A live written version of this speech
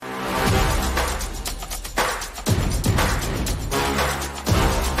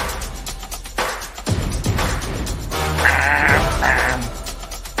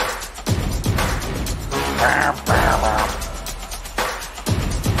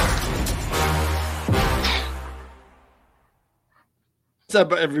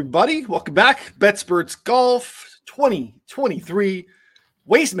What's up, everybody? Welcome back. BetSperts Golf 2023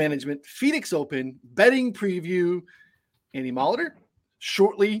 Waste Management Phoenix Open betting preview. Andy Molitor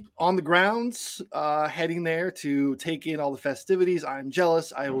shortly on the grounds, heading there to take in all the festivities. I'm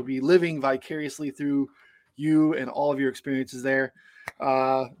jealous. I will be living vicariously through you and all of your experiences there.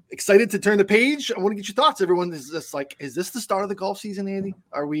 Excited to turn the page. I want to get your thoughts, everyone. Is this the start of the golf season, Andy?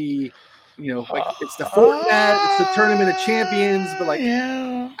 Are we, it's the format, it's the Tournament of Champions, but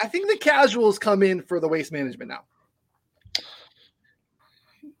yeah. I think the casuals come in for the Waste Management now.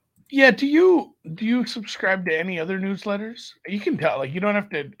 Yeah, do you subscribe to any other newsletters? You can tell, you don't have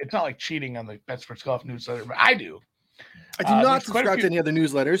to. It's not like cheating on the BetSperts Golf newsletter, but I do. I do not subscribe to any other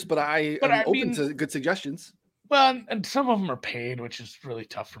newsletters, but I'm open to good suggestions. Well, and some of them are paid, which is really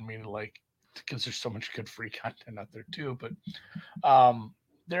tough for me to because there's so much good free content out there too. But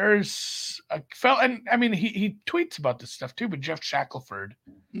there's a fellow, and I mean he tweets about this stuff too. But Jeff Shackelford,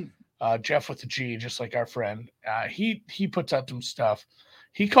 Jeff with a G, just like our friend, he puts out some stuff.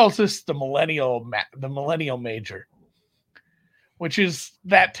 He calls this the millennial major, which is,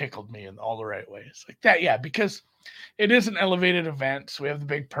 that tickled me in all the right ways. Like that, yeah, because it is an elevated event. So we have the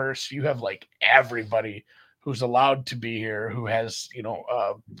big purse. You have everybody who's allowed to be here, who has,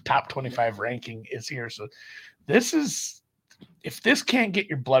 top 25 ranking is here. So this is, if this can't get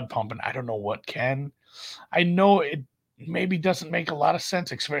your blood pumping, I don't know what can. I know it maybe doesn't make a lot of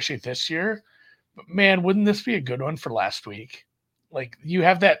sense, especially this year, but man, wouldn't this be a good one for last week? You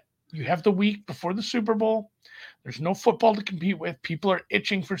have the week before the Super Bowl. There's no football to compete with. People are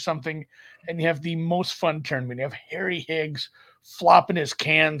itching for something, and you have the most fun tournament. You have Harry Higgs flopping his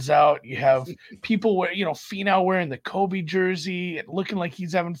cans out. You have people Finau wearing the Kobe jersey and looking like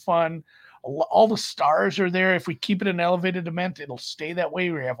he's having fun. All the stars are there. If we keep it an elevated event, it'll stay that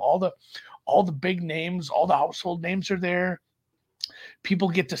way. We have all the big names, all the household names are there. People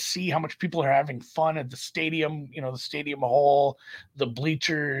get to see how much people are having fun at the stadium, the stadium hall, the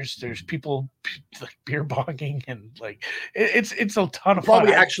bleachers. There's people beer bonging, and it's a ton of fun.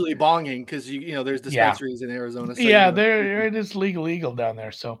 Probably actually bonging, because there's dispensaries in Arizona. So there it is legal down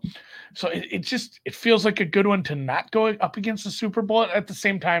there. So it feels like a good one to not go up against the Super Bowl. At the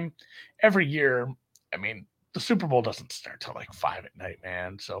same time, every year, I mean, the Super Bowl doesn't start till 5 p.m,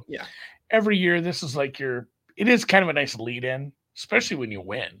 man. So yeah, every year this is it is kind of a nice lead in. Especially when you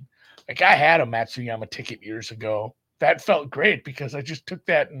win. I had a Matsuyama ticket years ago. That felt great because I just took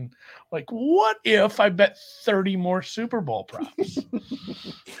that and what if I bet 30 more Super Bowl props?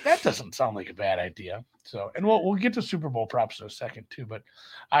 That doesn't sound like a bad idea. So, and we'll get to Super Bowl props in a second too. But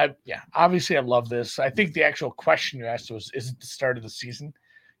obviously I love this. I think the actual question you asked was, is it the start of the season?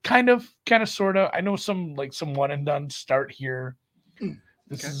 Kind of, sort of. I know some one and done start here.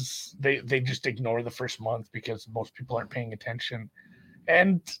 This is they just ignore the first month because most people aren't paying attention.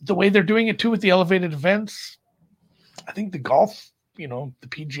 And the way they're doing it too with the elevated events, I think the golf, the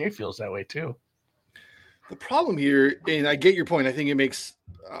PGA feels that way too. The problem here, and I get your point, I think it makes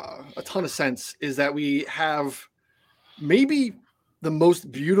a ton of sense, is that we have maybe the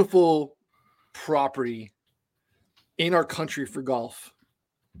most beautiful property in our country for golf,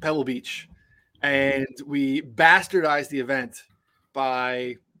 Pebble Beach. And we bastardized the event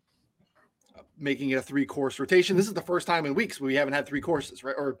by making it a 3-course rotation. This is the first time in weeks we haven't had 3 courses,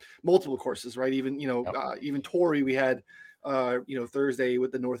 right? Or multiple courses, right? Even, even Torrey, we had, Thursday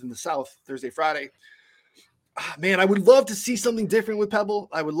with the North and the South, Thursday, Friday. Man, I would love to see something different with Pebble.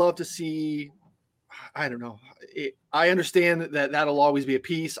 I would love to see, I don't know. I understand that that'll always be a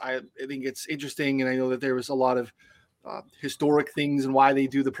piece. I think it's interesting. And I know that there was a lot of historic things and why they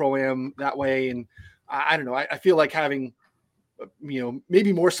do the Pro-Am that way. And I don't know. I feel like having,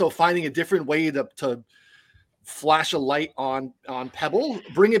 maybe more so finding a different way to flash a light on Pebble,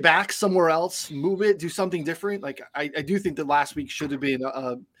 bring it back somewhere else, move it, do something different. I do think that last week should have been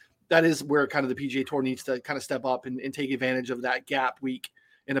that is where kind of the PGA Tour needs to kind of step up and take advantage of that gap week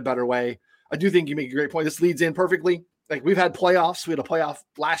in a better way. I do think you make a great point. This leads in perfectly. We've had playoffs. We had a playoff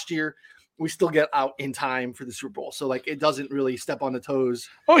last year. We still get out in time for the Super Bowl. So it doesn't really step on the toes.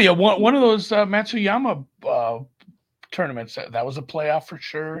 Oh yeah. One of those Matsuyama tournaments that was a playoff for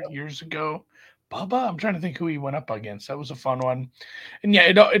sure years ago. Bubba, I'm trying to think who he went up against. That was a fun one. And yeah,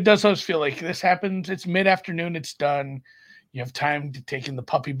 it does always feel like this happens. It's mid-afternoon. It's done. You have time to take in the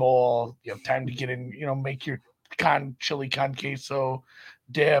puppy bowl. You have time to get in, make your chili con queso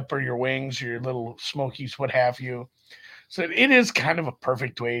dip or your wings, your little smokies, what have you. So it is kind of a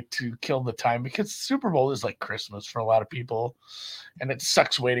perfect way to kill the time because Super Bowl is like Christmas for a lot of people, and it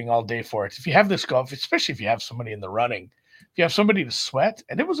sucks waiting all day for it. If you have this golf, especially if you have somebody in the running, if you have somebody to sweat,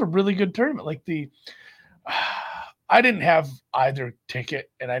 and it was a really good tournament. I didn't have either ticket,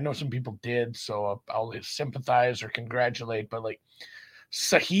 and I know some people did, so I'll sympathize or congratulate. But like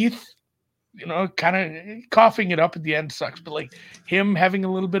Sahith, kind of coughing it up at the end sucks. But like him having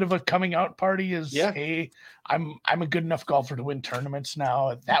a little bit of a coming out party is, hey, I'm a good enough golfer to win tournaments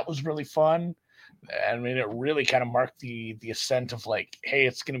now. That was really fun. I mean, it really kind of marked the ascent of like, hey,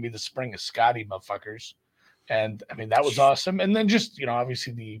 it's going to be the spring of Scotty, motherfuckers. And I mean, that was awesome. And then just,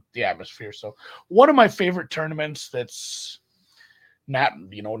 obviously the atmosphere. So one of my favorite tournaments that's not,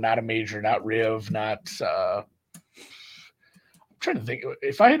 not a major, not Riv, not, I'm trying to think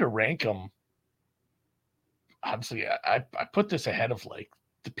if I had to rank them, honestly, I put this ahead of like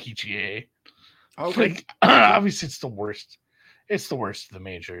the PGA. Okay. Like, obviously it's the worst. It's the worst of the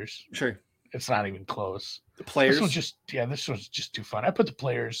majors. Sure. It's not even close. The Players. This one's just too fun. I put the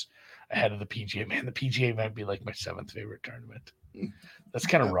Players ahead of the PGA. Man, the PGA might be like my 7th favorite tournament. That's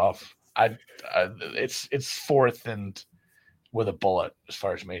kind of rough. It's 4th and with a bullet as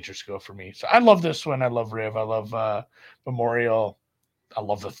far as majors go for me. So I love this one. I love Riv. I love Memorial. I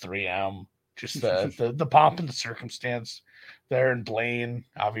love the 3M. Just the pomp and the circumstance there in Blaine.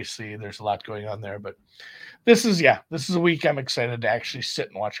 Obviously, there's a lot going on there, but this is a week I'm excited to actually sit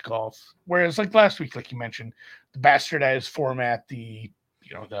and watch golf. Whereas like last week, like you mentioned, the bastardized format, the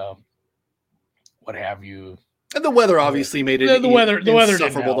what have you. And the weather obviously made it the weather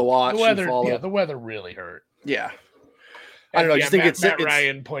insufferable to watch. The weather really hurt. Yeah. I don't know. I just think Matt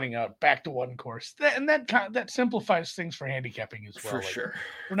Ryan pointing out back to one course, and that simplifies things for handicapping as well. For sure.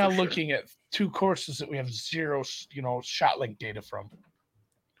 We're not looking at 2 courses that we have 0, shot link data from.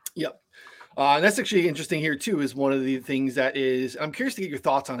 Yep. And that's actually interesting here too, is one of the things that is, I'm curious to get your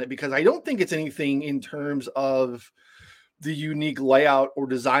thoughts on it, because I don't think it's anything in terms of the unique layout or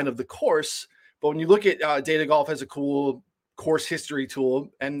design of the course. But when you look at Data Golf has a cool course history tool,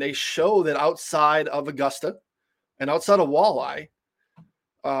 and they show that outside of Augusta and outside of Walleye,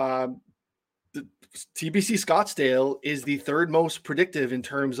 the TPC Scottsdale is the 3rd most predictive in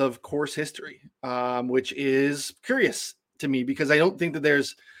terms of course history, which is curious to me, because I don't think that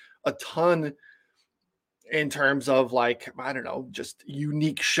there's a ton in terms of like, I don't know, just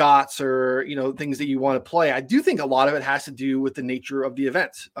unique shots or, things that you want to play. I do think a lot of it has to do with the nature of the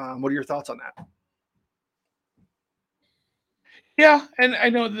event. What are your thoughts on that? Yeah. And I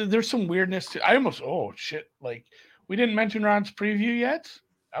know there's some weirdness to, like we didn't mention Ron's preview yet.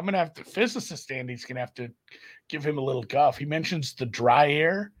 I'm going to have to, physicist Andy's going to have to give him a little guff. He mentions the dry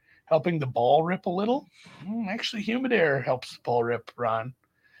air helping the ball rip a little. Actually, humid air helps the ball rip, Ron.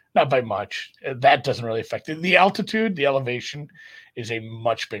 Not by much. That doesn't really affect it. The altitude, the elevation is a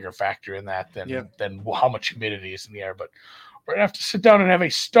much bigger factor in that than how much humidity is in the air. But we're going to have to sit down and have a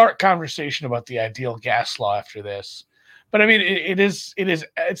stark conversation about the ideal gas law after this. But I mean,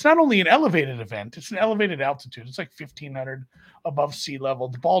 it's not only an elevated event, it's an elevated altitude. It's like 1,500 above sea level.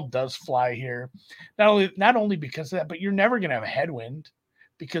 The ball does fly here. Not only because of that, but you're never going to have a headwind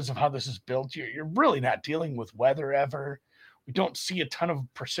because of how this is built. You're really not dealing with weather ever. We don't see a ton of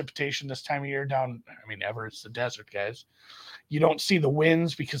precipitation this time of year down. I mean, ever. It's the desert, guys. You don't see the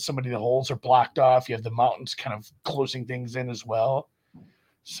winds because the holes are blocked off. You have the mountains kind of closing things in as well.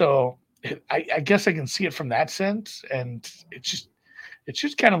 So I guess I can see it from that sense. And it's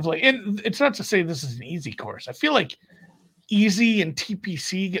just kind of like, and it's not to say this is an easy course. I feel like easy and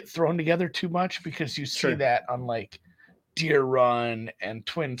TPC get thrown together too much, because you see that on like Deer Run and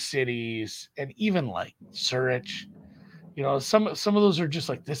Twin Cities and even like Zurich. Some of those are just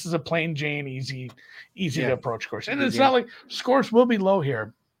like, this is a plain Jane, easy to approach course. And it's not like scores will be low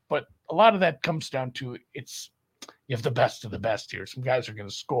here, but a lot of that comes down to you have the best of the best here. Some guys are going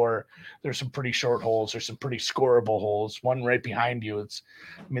to score. There's some pretty short holes. There's some pretty scoreable holes. One right behind you.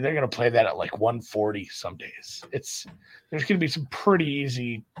 They're going to play that at like 140 some days. There's going to be some pretty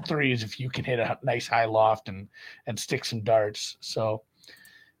easy threes if you can hit a nice high loft and stick some darts. So,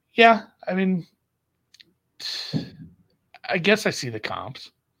 yeah, I mean, I guess I see the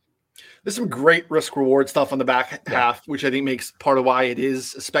comps. There's some great risk reward stuff on the back half, which I think makes part of why it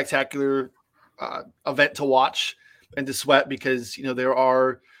is a spectacular event to watch and to sweat, because there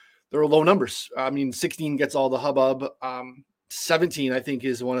are low numbers. I mean, 16 gets all the hubbub. 17 I think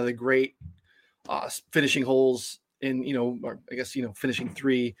is one of the great finishing holes in or I guess finishing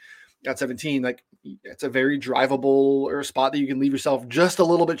 3 at 17. Like, it's a very drivable or a spot that you can leave yourself just a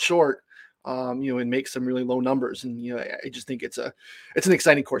little bit short. And make some really low numbers. And, I just think it's an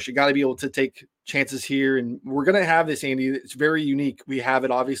exciting course. You got to be able to take chances here. And we're going to have this, Andy. It's very unique. We have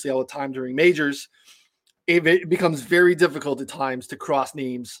it obviously all the time during majors. It becomes very difficult at times to cross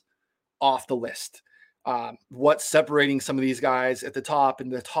names off the list. what's separating some of these guys at the top,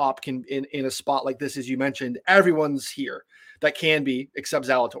 and the top can in a spot like this, as you mentioned, everyone's here that can be, except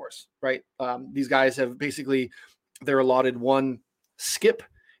Zalatoris, right? These guys have basically, they're allotted one skip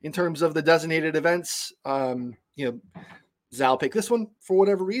in terms of the designated events. Zal picked this one for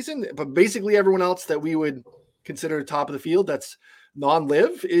whatever reason, but basically everyone else that we would consider top of the field that's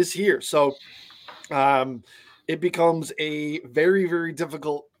non-live is here. So it becomes a very, very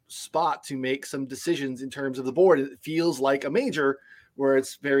difficult spot to make some decisions in terms of the board. It feels like a major where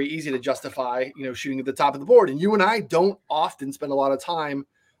it's very easy to justify, shooting at the top of the board. And you and I don't often spend a lot of time.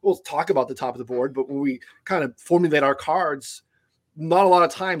 We'll talk about the top of the board, but when we kind of formulate our cards, not a lot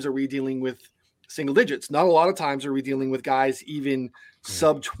of times are we dealing with single digits. Not a lot of times are we dealing with guys even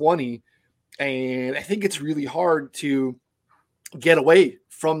sub 20. And I think it's really hard to get away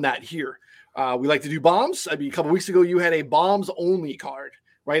from that here. We like to do bombs. I mean, a couple weeks ago, you had a bombs only card,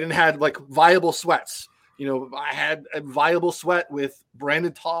 right? And had like viable sweats. I had a viable sweat with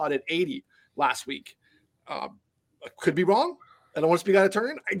Brandon Todd at 80 last week. Could be wrong. I don't want to speak out of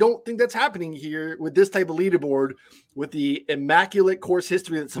turn. I don't think that's happening here with this type of leaderboard, with the immaculate course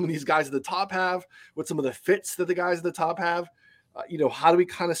history that some of these guys at the top have, with some of the fits that the guys at the top have. How do we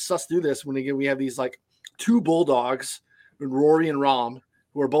kind of suss through this when again we have these like two bulldogs, Rory and Rahm,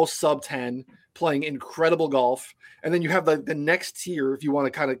 who are both sub 10, playing incredible golf, and then you have the next tier, if you want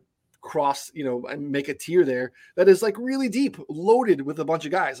to kind of cross, and make a tier there that is like really deep, loaded with a bunch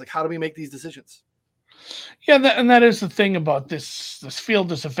of guys. Like, how do we make these decisions? Yeah, and that is the thing about this field,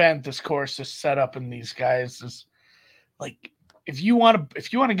 this event, this course, this setup, and these guys is like, if you want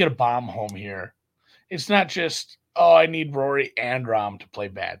to get a bomb home here, it's not just, I need Rory and Rahm to play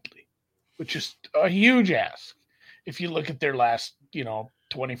badly, which is a huge ask. If you look at their last,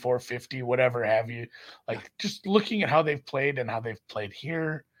 24, 50, whatever have you, like just looking at how they've played and how they've played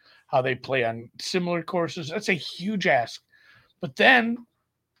here, how they play on similar courses, that's a huge ask. But then,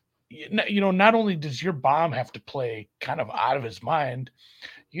 not only does your bomb have to play kind of out of his mind,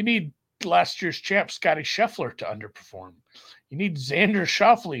 you need last year's champ Scotty Scheffler to underperform. You need Xander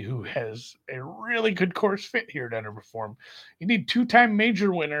Schauffele, who has a really good course fit here, to underperform. You need two-time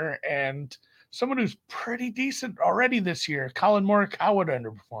major winner and someone who's pretty decent already this year, Colin Morikawa, to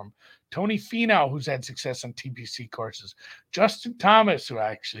underperform. Tony Finau, who's had success on TPC courses. Justin Thomas, who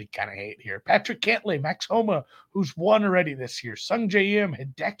I actually kind of hate here. Patrick Cantlay, Max Homa, who's won already this year. Sung J M,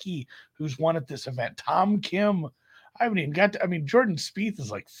 Hideki, who's won at this event. Tom Kim. I haven't even got to, Jordan Spieth is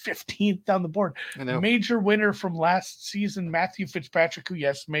like 15th down the board. Major winner from last season, Matthew Fitzpatrick, who,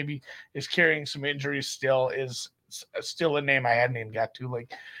 yes, maybe is carrying some injuries still, is still a name I hadn't even got to.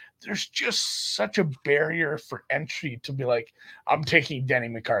 Like, there's just such a barrier for entry to be like, I'm taking Denny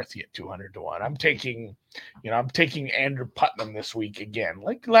McCarthy at 200-1. I'm taking Andrew Putnam this week again.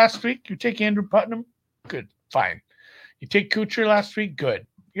 Like last week, you take Andrew Putnam, good, fine. You take Kuchar last week, good.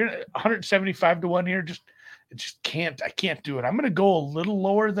 You're 175-1 here. I can't do it. I'm going to go a little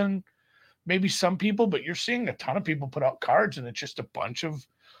lower than maybe some people, but you're seeing a ton of people put out cards and it's just a bunch of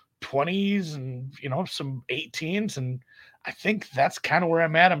 20s and, some 18s. And I think that's kind of where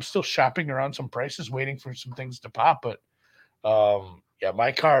I'm at. I'm still shopping around some prices, waiting for some things to pop. But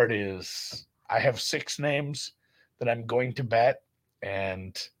my card is, I have 6 names that I'm going to bet.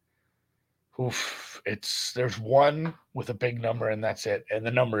 And there's one with a big number and that's it. And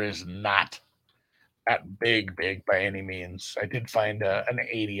the number is not that big by any means. I did find an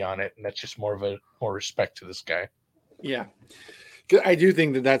 80 on it, and that's just more respect to this guy. Yeah. I do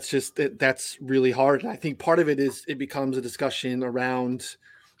think that's really hard. I think part of it is it becomes a discussion around,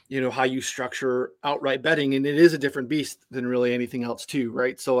 how you structure outright betting, and it is a different beast than really anything else too,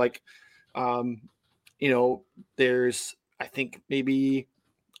 right? So like, there's, I think maybe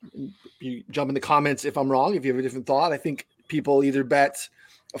you jump in the comments if I'm wrong, if you have a different thought. I think people either bet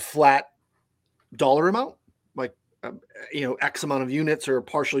a flat dollar amount, like, X amount of units or a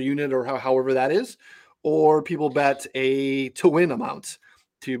partial unit or however that is, or people bet a to win amount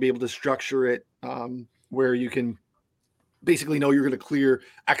to be able to structure it where you can basically know you're going to clear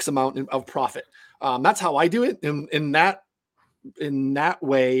X amount of profit. That's how I do it. In that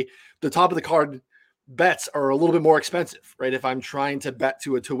way, the top of the card bets are a little bit more expensive, right? If I'm trying to bet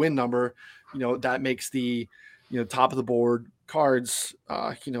to a to win number, that makes the top of the board cards,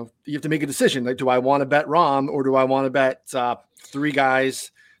 you have to make a decision. Like, do I want to bet Rahm or do I want to bet 3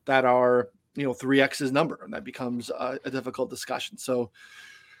 guys that are 3X's number? And that becomes a difficult discussion. So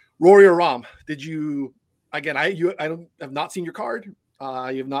Rory or Rahm, did you, again, I have not seen your card.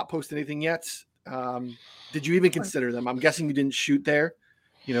 You have not posted anything yet. Did you even consider them? I'm guessing you didn't shoot there.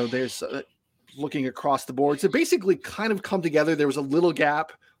 There's looking across the board. So basically kind of come together. There was a little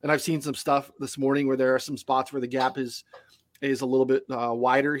gap and I've seen some stuff this morning where there are some spots where the gap is a little bit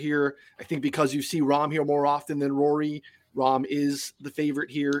wider here. I think because you see Rahm here more often than Rory, Rahm is the favorite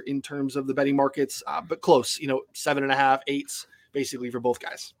here in terms of the betting markets, but close, 7.5, 8s basically for both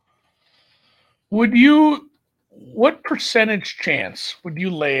guys. What percentage chance would you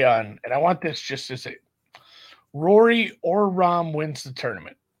lay on, and I want this just as a Rory or Rahm wins the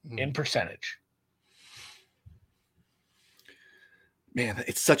tournament in percentage? Man,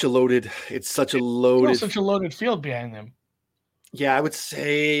 it's such a loaded field behind them. Yeah, I would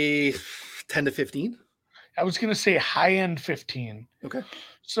say 10 to 15. I was going to say high end 15. Okay.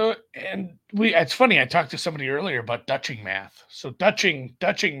 So, and it's funny, I talked to somebody earlier about Dutching math. So Dutching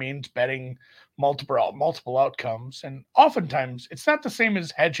means betting multiple outcomes. And oftentimes it's not the same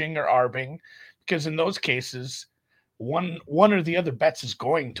as hedging or arbing, because in those cases, one or the other bets is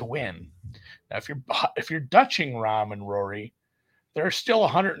going to win. Now, if you're Dutching Rahm and Rory, there are still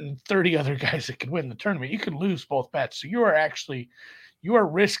 130 other guys that can win the tournament. You can lose both bets. So you are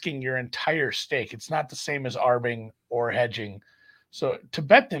risking your entire stake. It's not the same as arbing or hedging. So to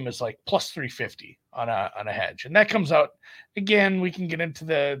bet them is like plus 350 on a hedge. And that comes out, again, we can get into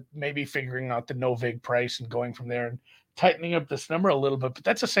the maybe figuring out the no vig price and going from there and tightening up this number a little bit, but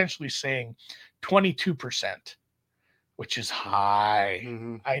that's essentially saying 22%, which is high.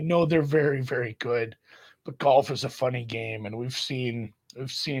 Mm-hmm. I know they're very, very good, but golf is a funny game, and we've seen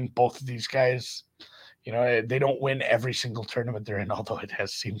both of these guys. They don't win every single tournament they're in, although it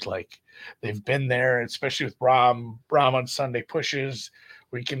has seemed like they've been there, especially with Rahm on Sunday pushes.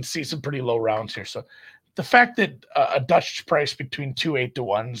 We can see some pretty low rounds here. So the fact that a Dutch price between 2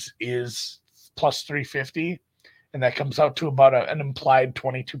 8-1s is plus 350, and that comes out to about an implied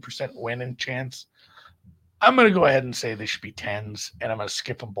 22% win in chance, I'm going to go ahead and say they should be 10s, and I'm going to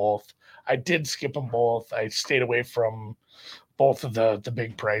skip them both. I did skip them both. I stayed away from both of the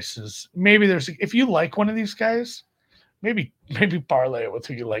big prices. Maybe if you like one of these guys, maybe parlay it with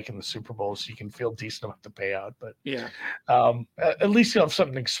who you like in the Super Bowl so you can feel decent about the payout. But yeah, at least you'll have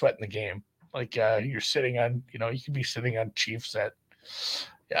something to sweat in the game. Like you're sitting on, you could be sitting on Chiefs at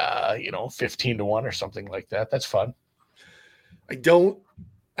 15-1 or something like that. That's fun.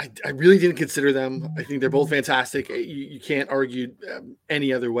 I really didn't consider them. I think they're both fantastic. You can't argue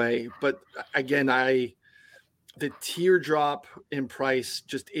any other way. But again, the teardrop in price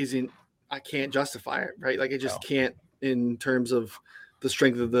just isn't. I can't justify it, right? Like I just can't in terms of the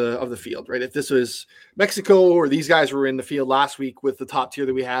strength of the field, right? If this was Mexico or these guys were in the field last week with the top tier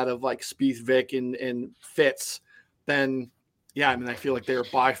that we had of like Spieth, Vic, and Fitz, then yeah, I mean I feel like they're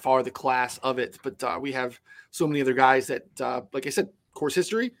by far the class of it. But we have so many other guys that, like I said, course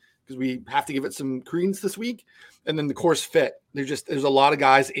history, because we have to give it some credence this week, and then the course fit. There's a lot of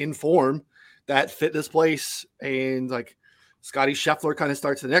guys in form that fit this place, and like Scotty Scheffler kind of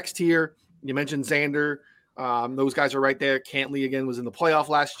starts the next tier. You mentioned Xander. Those guys are right there. Cantley again was in the playoff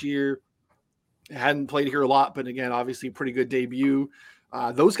last year. Hadn't played here a lot, but again, obviously a pretty good debut.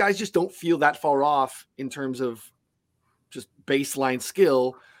 Those guys just don't feel that far off in terms of just baseline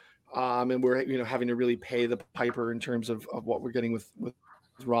skill. And we're having to really pay the piper in terms of what we're getting with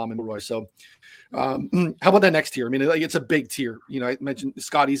Rahm and Roy. So how about that next tier? I mean, it's a big tier. I mentioned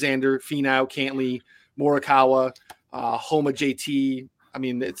Scotty, Xander, Finau, Cantley, Morikawa, Homa, JT. I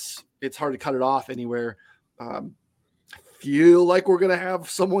mean, it's hard to cut it off anywhere. Feel like we're going to have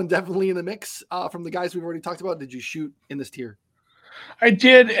someone definitely in the mix from the guys we've already talked about. Did you shoot in this tier? I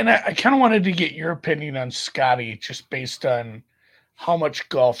did, and I kind of wanted to get your opinion on Scotty just based on how much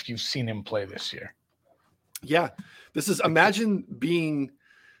golf you've seen him play this year. Yeah, imagine being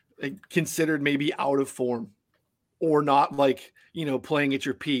considered maybe out of form or not playing at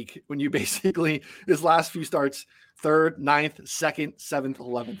your peak when you basically his last few starts 3rd, 9th, 2nd, 7th,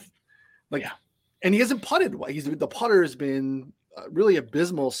 11th. And he hasn't putted. The putter has been really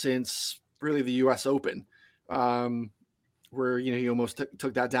abysmal since really the U.S. Open, where he almost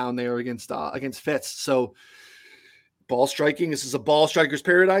took that down there against Fitz. So ball striking, this is a ball striker's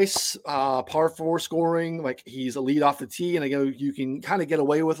paradise. Par 4 scoring, like he's a lead off the tee, and you can kind of get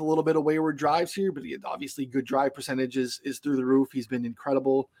away with a little bit of wayward drives here, but obviously good drive percentage is through the roof. He's been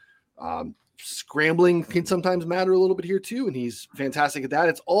incredible. Scrambling can sometimes matter a little bit here too, and he's fantastic at that.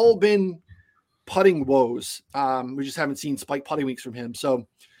 It's all been putting woes. We just haven't seen spike putting weeks from him, so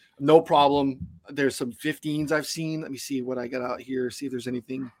no problem. There's some 15s I've seen. Let me see what I got out here, see if there's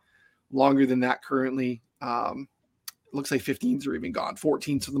anything longer than that currently. Looks like 15s are even gone.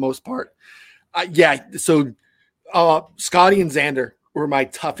 14s for the most part. So Scotty and Xander were my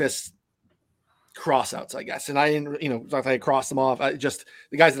toughest crossouts, I guess. And I didn't, if I crossed them off, just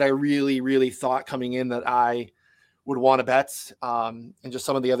the guys that I really, really thought coming in that I would want to bet. And just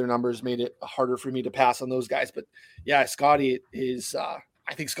some of the other numbers made it harder for me to pass on those guys. But yeah, Scotty is,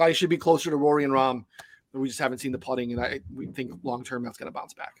 I think Scotty should be closer to Rory and Rahm. We just haven't seen the putting, and we think long-term that's going to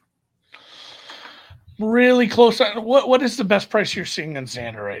bounce back. Really close. What is the best price you're seeing on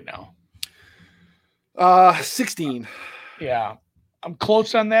Xander right now? 16. Yeah, I'm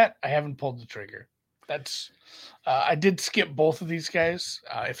close on that. I haven't pulled the trigger. That's I did skip both of these guys.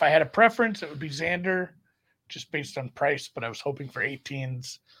 If I had a preference, it would be Xander, just based on price. But I was hoping for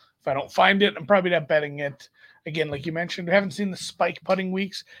 18s. If I don't find it, I'm probably not betting it. Again, like you mentioned, we haven't seen the spike putting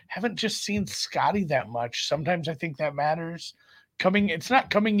weeks. Haven't just seen Scotty that much. Sometimes I think that matters. It's not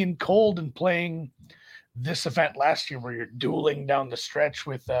coming in cold and playing this event last year where you're dueling down the stretch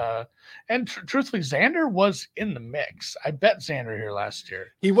with and truthfully, Xander was in the mix. I bet Xander here last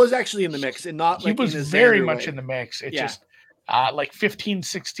year. He was actually in the mix, and not he was very much in the mix. It just like 15,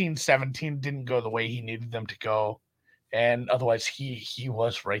 16, 17 didn't go the way he needed them to go, and otherwise he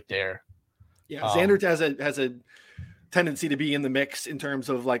was right there. Yeah, Xander has a tendency to be in the mix in terms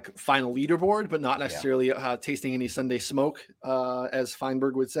of like final leaderboard, but not necessarily tasting any Sunday smoke, as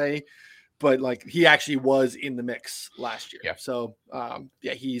Feinberg would say. But like he actually was in the mix last year. Yeah. So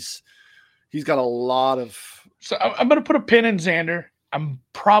he's got a lot of. So I'm going to put a pin in Xander. I'm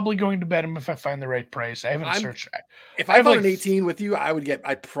probably going to bet him if I find the right price. I haven't searched. If I found an 18 with you,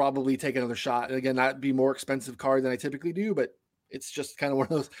 I'd probably take another shot. And again, that'd be more expensive card than I typically do, but it's just kind of one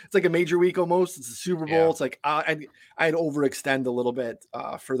of those. It's like a major week almost. It's a Super Bowl. Yeah. It's like I'd overextend a little bit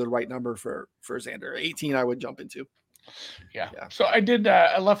for the right number for Xander. 18, I would jump into. Yeah. So I did.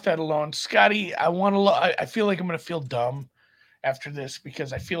 I left that alone. Scotty, I feel like I'm going to feel dumb after this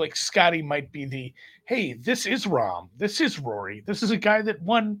because I feel like Scotty might be hey, this is Rahm. This is Rory. This is a guy that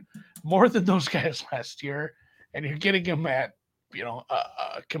won more than those guys last year. And you're getting him at,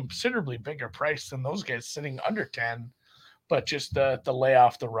 a considerably bigger price than those guys sitting under 10. But just the lay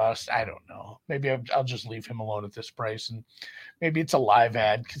off the rust, I don't know. Maybe I'll just leave him alone at this price, and maybe it's a live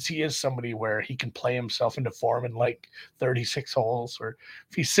ad because he is somebody where he can play himself into form in like 36 holes, or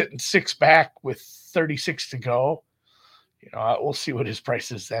if he's sitting 6 back with 36 to go, we'll see what his price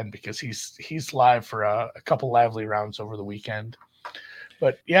is then because he's live for a couple lively rounds over the weekend.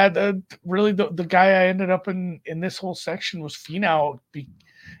 But yeah, the guy I ended up in this whole section was Finau,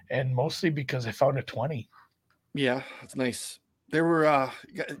 and mostly because I found a 20. Yeah, that's nice. There were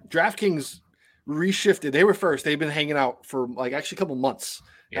DraftKings reshifted. They were first. They've been hanging out for like actually a couple months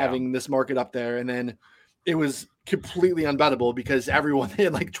having this market up there. And then it was completely unbettable because everyone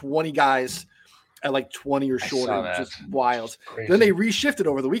had like 20 guys at like 20 or shorter, just wild. Then they reshifted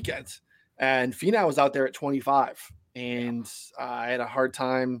over the weekend and Finau was out there at 25 and I had a hard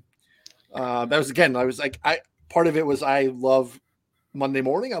time. Part of it was I love Monday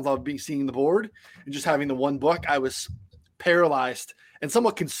morning. I love seeing the board and just having the one book. I was paralyzed and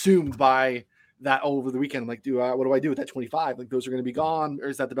somewhat consumed by that over the weekend. I'm like, what do I do with that 25? Like those are going to be gone. Or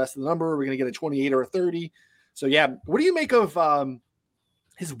is that the best of the number? We're going to get a 28 or a 30. So yeah. What do you make of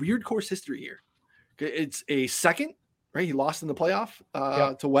his weird course history here? It's a second, right? He lost in the playoff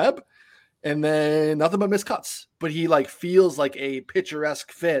to Webb and then nothing but missed cuts, but he like feels like a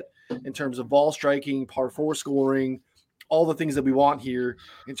picturesque fit in terms of ball striking, par 4 scoring, all the things that we want here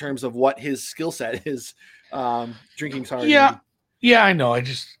in terms of what his skill set is. Drinking, sorry. Yeah, I know.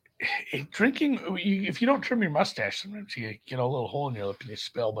 Drinking, if you don't trim your mustache, sometimes you get a little hole in your lip and you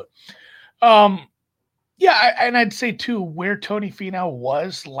spill. But and I'd say too, where Tony Finau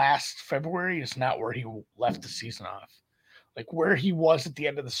was last February is not where he left the season off. Like where he was at the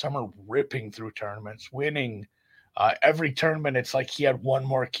end of the summer, ripping through tournaments, winning every tournament. It's like he had one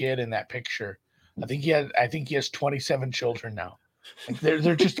more kid in that picture. I think he has 27 children now. Like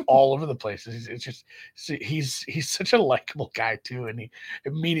they're just all over the place. It's just he's such a likable guy too, and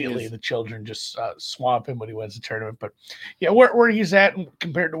the children just swamp him when he wins the tournament. But yeah, where he's at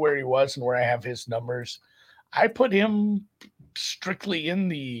compared to where he was and where I have his numbers, I put him strictly in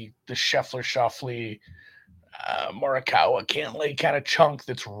the Scheffler, Schauffele, Morikawa, Cantlay kind of chunk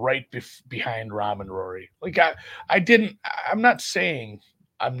that's right behind Rahm and Rory. Like I'm not saying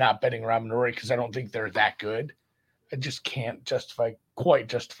I'm not betting Rahm and Rory because I don't think they're that good. I just can't quite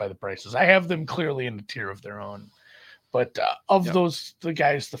justify the prices. I have them clearly in a tier of their own. But those, the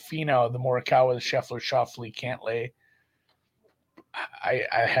guys, the Finau, the Morikawa, the Scheffler, Schauffele, Cantlay, I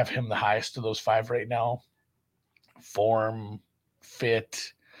have him the highest of those 5 right now. Form,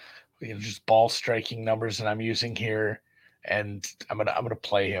 fit, just ball striking numbers that I'm using here, and I'm gonna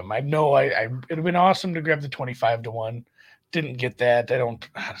play him. I know it'd have been awesome to grab the 25 to 1. Didn't get that. I don't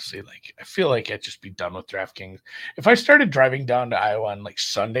honestly I feel like I'd just be done with DraftKings. If I started driving down to Iowa on like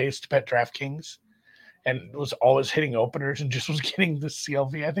Sundays to bet DraftKings and was always hitting openers and just was getting the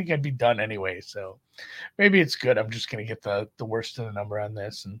CLV, I think I'd be done anyway. So maybe it's good. I'm just going to get the worst of the number on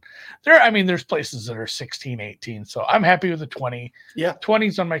this. And there's places that are 16, 18. So I'm happy with the 20. Yeah.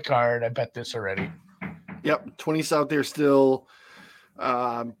 20's on my card. I bet this already. Yep. 20's out there still.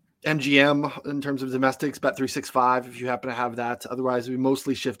 MGM in terms of domestics, bet 365 if you happen to have that. Otherwise, we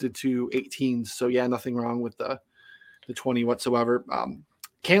mostly shifted to 18s. So yeah, nothing wrong with the 20 whatsoever.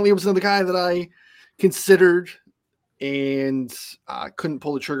 Cantley was another guy that I considered and couldn't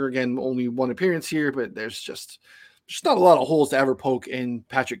pull the trigger. Again, only one appearance here, but there's just not a lot of holes to ever poke in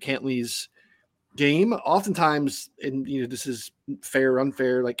Patrick Cantley's game. Oftentimes, and this is fair or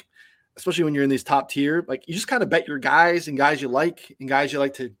unfair, like especially when you're in these top tier, like you just kind of bet your guys and guys you like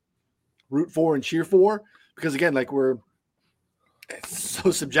to root for and cheer for, because again, like it's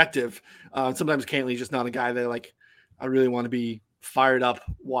so subjective. Sometimes Cantley's just not a guy that like I really want to be fired up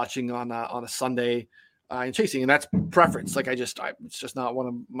watching on a Sunday and chasing, and that's preference. Like it's just not one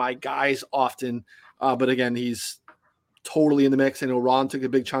of my guys often. But again, he's totally in the mix. I know Ron took a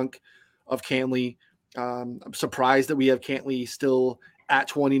big chunk of Cantley. I'm surprised that we have Cantley still at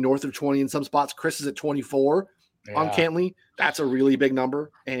 20, north of 20 in some spots. Chris is at 24 on Cantley. That's a really big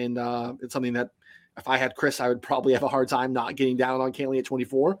number, and it's something that if I had Chris, I would probably have a hard time not getting down on Cantley at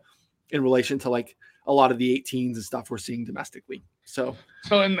 24 in relation to like a lot of the 18s and stuff we're seeing domestically. So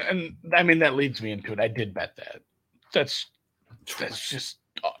and I mean that leads me into it. I did bet that. That's just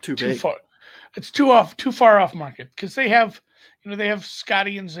too far. It's too far off market, because they have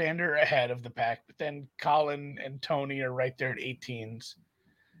Scotty and Xander ahead of the pack, but then Colin and Tony are right there at 18s,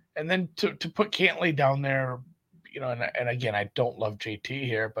 and then to put Cantley down there, and again, I don't love JT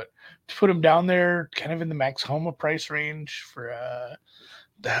here, but to put him down there, kind of in the Max Homa price range for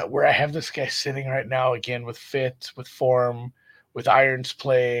where I have this guy sitting right now, again with fit, with form, with irons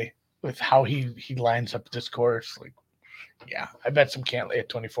play, with how he lines up this course, like. Yeah, I bet some Cantley at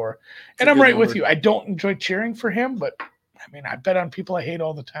 24. And I'm right with you. I don't enjoy cheering for him, but I mean, I bet on people I hate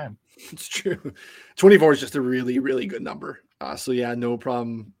all the time. It's true. 24 is just a really, really good number. So yeah, no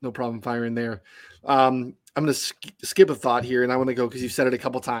problem firing there. I'm going to skip a thought here, and I want to go because you said it a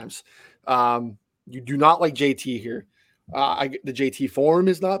couple times. You do not like JT here. The JT form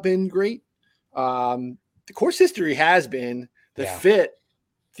has not been great. The course history has been. The fit,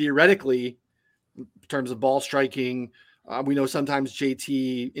 theoretically, in terms of ball striking, we know sometimes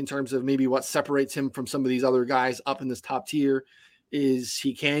JT, in terms of maybe what separates him from some of these other guys up in this top tier, is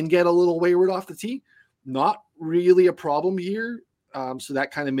he can get a little wayward off the tee. Not really a problem here. So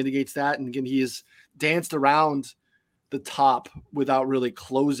that kind of mitigates that. And again, he has danced around the top without really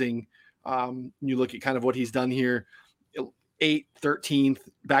closing. You look at kind of what he's done here, 8th, 13th,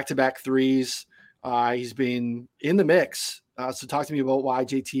 back-to-back threes. He's been in the mix. So talk to me about why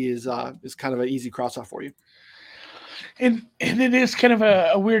JT is kind of an easy cross-off for you. And it is kind of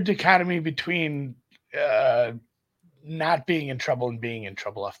a weird dichotomy between not being in trouble and being in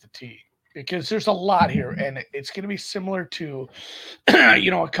trouble off the tee, because there's a lot here, and it's going to be similar to,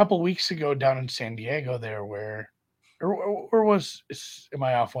 a couple weeks ago down in San Diego there, am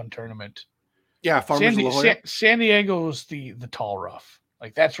I off one tournament? Yeah, San Diego was the tall rough.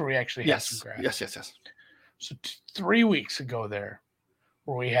 Like that's where we actually had some grass. Yes. So 3 weeks ago there,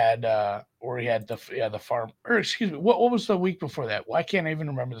 where we had the farm, or excuse me, what was the week before that? Well, I can't even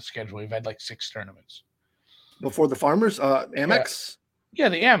remember the schedule. We've had like 6 tournaments before the Farmers, Amex. Yeah,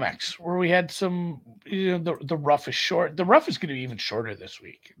 the Amex, where we had some. The rough is short. The rough is going to be even shorter this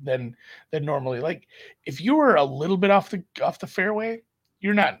week than normally. Like if you were a little bit off the fairway,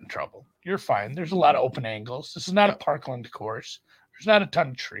 you're not in trouble. You're fine. There's a lot of open angles. This is not a parkland course. There's not a ton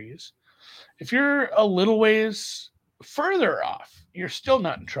of trees. If you're a little ways further off, you're still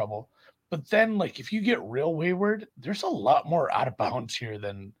not in trouble. But then, like, if you get real wayward, there's a lot more out of bounds here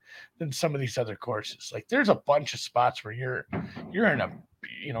than some of these other courses. Like, there's a bunch of spots where you're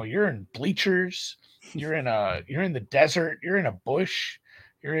in bleachers, you're in the desert, you're in a bush,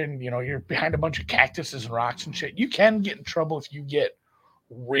 you're behind a bunch of cactuses and rocks and shit. You can get in trouble if you get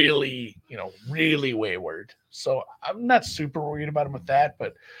really wayward. So I'm not super worried about him with that,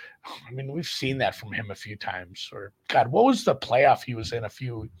 but I mean, we've seen that from him a few times. Or God, what was the playoff he was in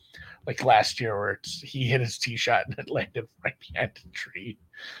like last year where he hit his tee shot and it landed right behind the tree?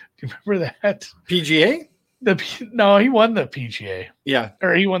 Do you remember that? PGA? No, he won the PGA. Yeah.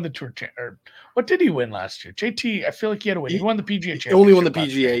 Or he won the Tour. Or what did he win last year? JT, I feel like he had to win. He won the PGA championship. Only won the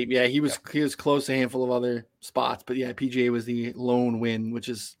PGA. Yeah, he was close to a handful of other spots. But yeah, PGA was the lone win, which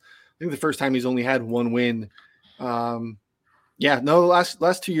is, I think, the first time he's only had one win. Last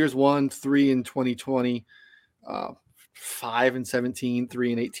 2 years, 1, 3 in 2020, 5-17,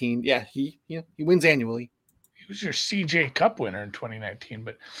 3-18. Yeah, he wins annually. He was your CJ Cup winner in 2019,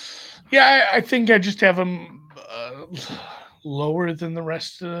 but yeah, I think I just have him lower than the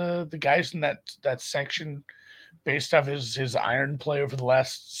rest of the guys in that section, based off his iron play over the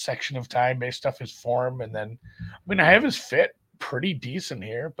last section of time, based off his form, and then I have his fit pretty decent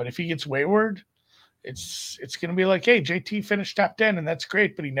here, but if he gets wayward, it's going to be like, hey, JT finished top 10, and that's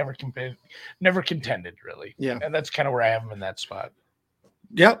great, but he never contended really. Yeah, and that's kind of where I have him in that spot.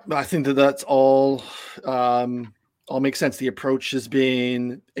 Yep, I think that's all makes sense. The approach has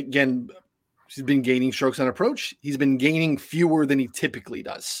been, again, he's been gaining strokes on approach. He's been gaining fewer than he typically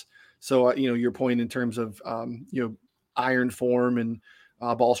does. So, your point in terms of, iron form and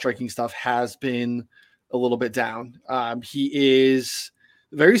ball striking stuff has been a little bit down. He is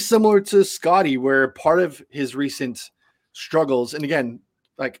very similar to Scotty, where part of his recent struggles, and again,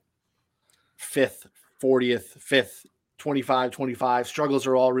 like 5th, 40th, 5th, 25, struggles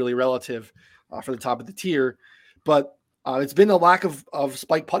are all really relative for the top of the tier. But it's been a lack of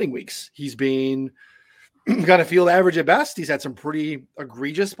spike putting weeks. He's been got a field average at best. He's had some pretty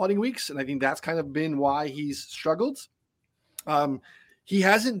egregious putting weeks, and I think that's kind of been why he's struggled. He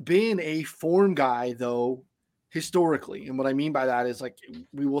hasn't been a form guy, though, historically. And what I mean by that is, like,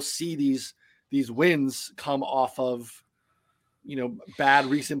 we will see these wins come off of, bad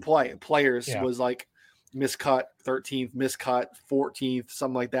recent players. Yeah. Was like miscut 13th, miscut 14th,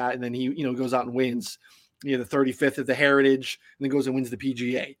 something like that. And then he, goes out and wins, the 35th at the Heritage, and then goes and wins the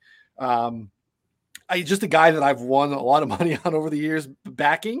PGA. Just a guy that I've won a lot of money on over the years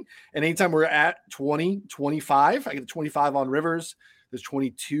backing. And anytime we're at 20, 25, I get 25 on Rivers. There's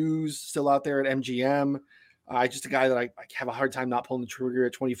 22s still out there at MGM. Just a guy that I have a hard time not pulling the trigger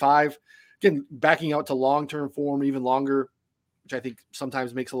at 25. Again, backing out to long-term form, even longer, which I think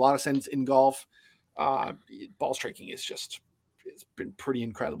sometimes makes a lot of sense in golf. Ball striking is it's been pretty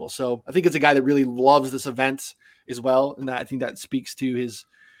incredible. So I think it's a guy that really loves this event as well. And I think that speaks to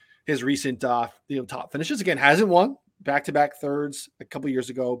his recent top finishes. Again, hasn't won back-to-back thirds a couple years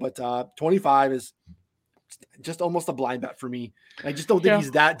ago, but 25 is just almost a blind bet for me. I just don't think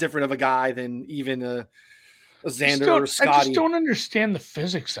he's that different of a guy than even a Xander or Scotty. I just don't understand the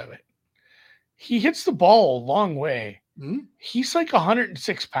physics of it. He hits the ball a long way. Mm-hmm. He's like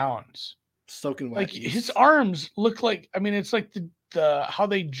 106 pounds. Soaking wet. Like his arms look like, it's like the how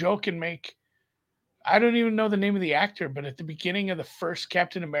they joke and make, I don't even know the name of the actor, but at the beginning of the first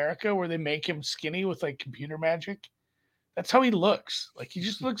Captain America, where they make him skinny with like computer magic, that's how he looks. Like he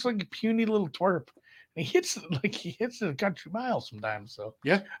just looks like a puny little twerp. And he hits the country mile sometimes. So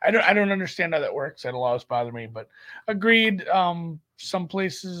yeah, I don't understand how that works. That'll always bother me. But agreed. Some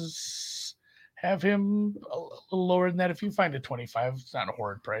places have him a little lower than that. If you find a 25, it's not a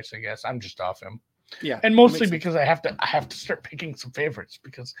horrid price, I guess. I'm just off him. Yeah, and mostly because I have to start picking some favorites,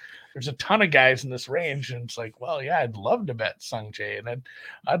 because there's a ton of guys in this range, and it's like, well, yeah, I'd love to bet Sung Jae, and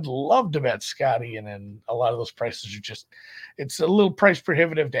I'd love to bet Scotty, and then a lot of those prices are it's a little price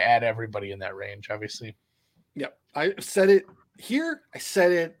prohibitive to add everybody in that range, obviously. Yeah, I said it here. I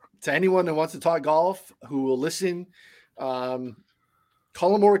said it to anyone who wants to talk golf who will listen. Colin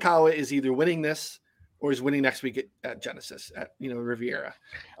Morikawa is either winning this or he's winning next week at Genesis at Riviera.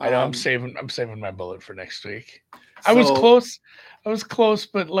 I know I'm saving my bullet for next week. I was close,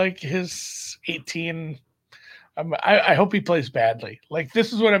 but like his 18, I hope he plays badly. Like,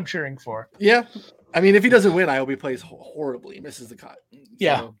 this is what I'm cheering for. Yeah, I mean, if he doesn't win, I hope he plays horribly, misses the cut.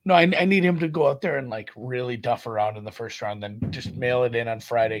 Yeah, no, I need him to go out there and like really duff around in the first round, then just mail it in on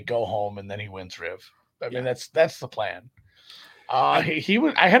Friday, go home, and then he wins Riv. I mean, that's the plan. I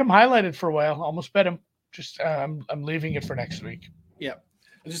had him highlighted for a while. Almost bet him. Just I'm leaving it for next week. Yeah,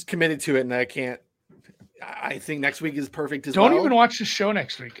 I'm just committed to it, and I can't. I think next week is perfect as well. Don't even watch the show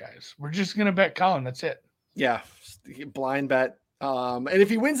next week, guys. We're just gonna bet Colin. That's it. Yeah, blind bet. And if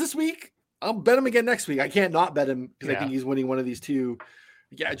he wins this week, I'll bet him again next week. I can't not bet him because I think he's winning one of these two.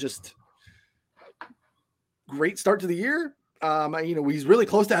 Yeah, just great start to the year. He's really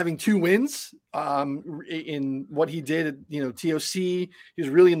close to having 2 wins in what he did at, TOC. He was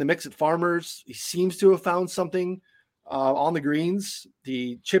really in the mix at Farmers. He seems to have found something on the greens.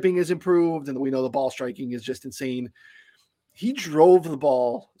 The chipping is improved, and we know the ball striking is just insane. He drove the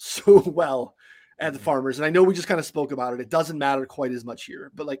ball so well at the Farmers, and I know we just kind of spoke about it. It doesn't matter quite as much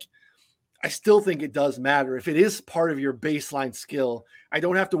here, but like, I still think it does matter. If it is part of your baseline skill, I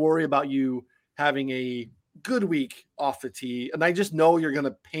don't have to worry about you having a good week off the tee, and I just know you're going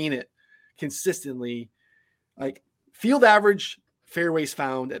to paint it consistently. Like, field average fairways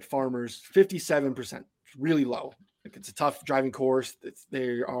found at Farmers 57%, really low. Like, it's a tough driving course.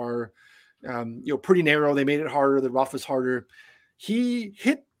 They are Pretty narrow. They made it harder. The rough was harder. He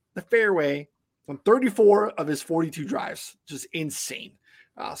hit the fairway on 34 of his 42 drives. Just insane.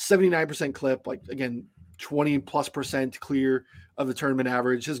 79% clip. Like, again, 20+% clear of the tournament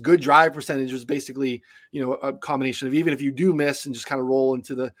average. His good drive percentage was basically, a combination of, even if you do miss and just kind of roll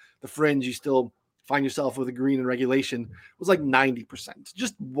into the fringe, you still find yourself with a green in regulation. It was like 90%.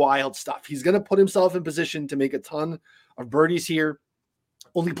 Just wild stuff. He's going to put himself in position to make a ton of birdies here.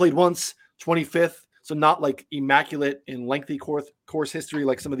 Only played once, 25th. So not like immaculate in lengthy course history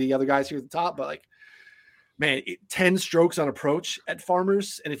like some of the other guys here at the top, but like, man, 10 strokes on approach at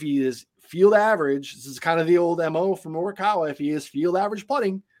Farmers. And if he is field average, this is kind of the old MO from Morikawa. If he is field average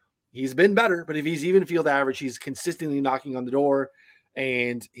putting, he's been better. But if he's even field average, he's consistently knocking on the door,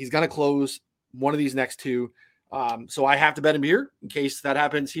 and he's going to close one of these next two. So I have to bet him here in case that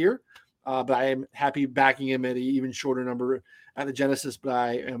happens here. But I am happy backing him at an even shorter number at the Genesis, but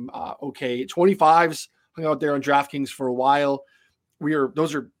I am okay. 25s hung out there on DraftKings for a while.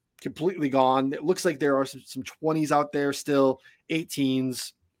 Those are completely gone. It looks like there are some 20s out there still,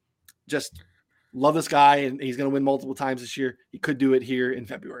 18s. Just love this guy, and he's going to win multiple times this year. He could do it here in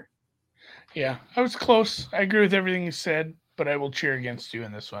February. Yeah, I was close. I agree with everything you said, but I will cheer against you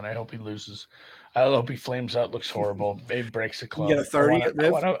in this one. I hope he loses. I hope he flames out, looks horrible. Maybe breaks a club. You get a 30 at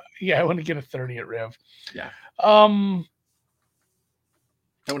Riv? I want to get a 30 at Riv. Yeah.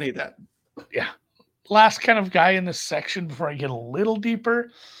 Don't hate that. Yeah. Last kind of guy in this section before I get a little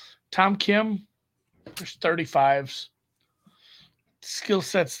deeper. Tom Kim, there's 35s. Skill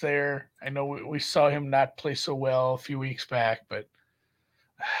set's there. I know we saw him not play so well a few weeks back, but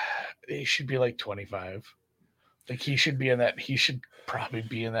he should be like 25. Like he should probably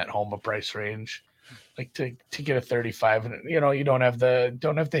be in that Homa price range. Like to get a 35, and you don't have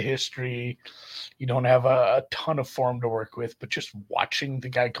the history, you don't have a ton of form to work with, but just watching the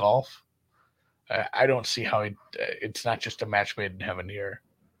guy golf, I don't see how it's not just a match made in heaven here.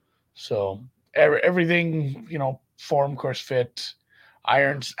 So everything, form, course fit,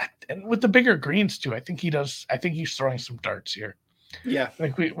 irons, and with the bigger greens too. I think he's throwing some darts here. Yeah,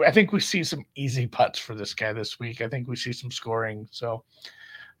 I think we see some easy putts for this guy this week. I think we see some scoring. So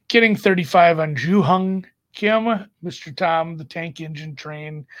getting 35 on Joo-Hung Kim, Mr. Tom, the tank engine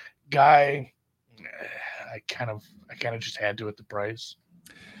train guy. I kind of just had to at the price.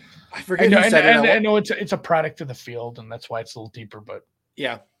 I forget who said it. I know it's a product of the field, and that's why it's a little deeper. But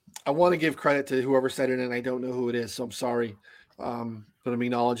yeah, I want to give credit to whoever said it, and I don't know who it is, so I'm sorry. But I'm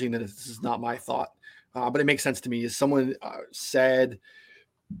acknowledging that this is not my thought. But it makes sense to me. As someone said,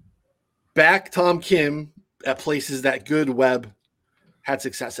 back Tom Kim at places that good Webb had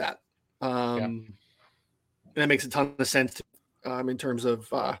success at. And that makes a ton of sense in terms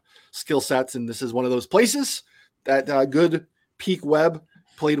of skill sets. And this is one of those places that good peak Webb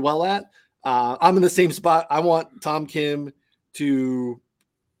played well at. I'm in the same spot. I want Tom Kim to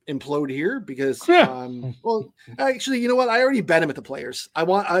implode here because, well, actually, you know what? I already bet him at the Players.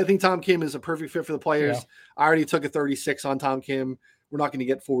 I think Tom Kim is a perfect fit for the Players. Yeah. I already took a 36 on Tom Kim. We're not going to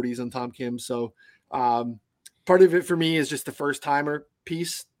get 40s on Tom Kim. So part of it for me is just the first timer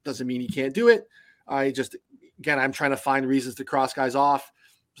piece. Doesn't mean he can't do it. I'm trying to find reasons to cross guys off.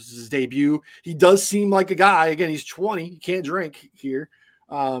 This is his debut. He does seem like a guy, again, he's 20. He can't drink here.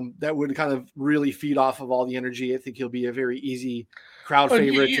 That would kind of really feed off of all the energy. I think he'll be a very easy crowd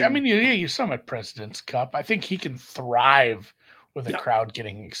favorite. You saw him at President's Cup. I think he can thrive with a crowd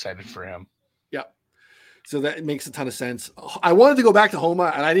getting excited for him. Yeah. So that makes a ton of sense. I wanted to go back to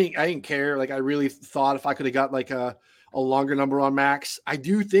Homa, and I didn't care. Like, I really thought if I could have got like a longer number on Max. I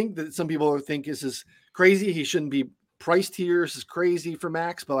do think that some people think this is crazy. He shouldn't be priced here. This is crazy for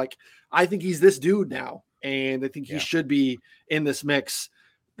Max, but like, I think he's this dude now, and I think he should be in this mix.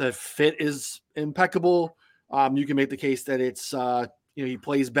 The fit is impeccable. You can make the case that it's he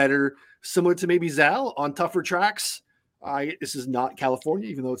plays better, similar to maybe Zal on tougher tracks. This is not California,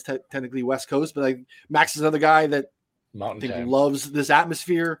 even though it's technically West Coast, but Max is another guy that loves this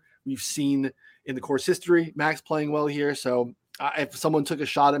atmosphere. We've seen in the course history Max playing well here. So if someone took a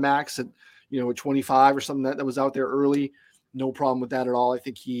shot at Max at at 25 or something that was out there early, no problem with that at all. I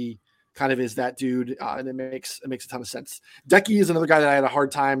think he kind of is that dude, and it makes a ton of sense. Decky is another guy that I had a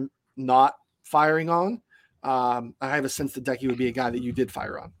hard time not firing on. I have a sense that Decky would be a guy that you did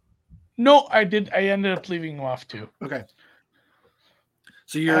fire on. No, I did. I ended up leaving him off too. Okay.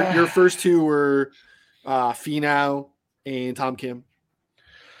 So your first two were Finau and Tom Kim.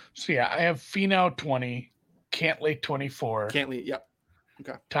 So I have Finau 20, Cantlay 24. Cantlay, yep.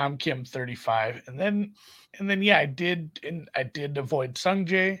 Okay. Tom Kim 35, and then I did avoid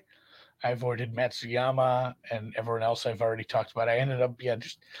Sungjae. I avoided Matsuyama, and everyone else I've already talked about. I ended up,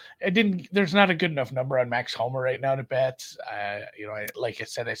 there's not a good enough number on Max Homer right now to bet. Like I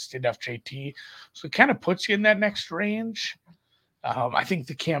said, I stayed off JT. So it kind of puts you in that next range. I think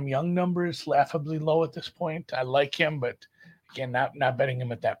the Cam Young number is laughably low at this point. I like him, but again, not betting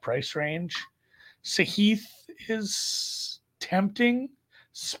him at that price range. Sahith is tempting.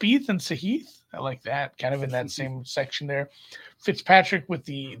 Spieth and Sahith, I like that. Kind of in that same section there. Fitzpatrick with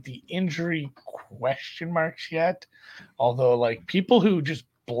the injury question marks yet. Although, like, people who just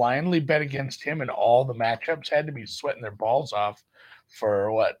blindly bet against him in all the matchups had to be sweating their balls off for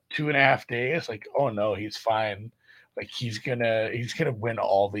 2.5 days. Like, oh no, he's fine. Like he's gonna win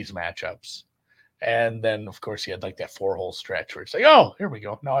all these matchups. And then of course he had like that 4-hole stretch where it's like, oh, here we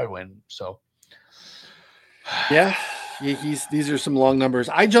go. Now I win. So yeah, these are some long numbers.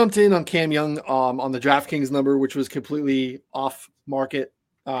 I jumped in on Cam Young on the DraftKings number, which was completely off market.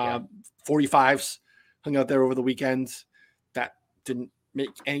 45s hung out there over the weekend. That didn't make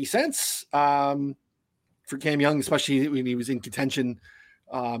any sense for Cam Young, especially when he was in contention,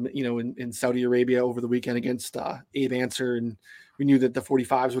 in Saudi Arabia over the weekend against Abe Answer, and we knew that the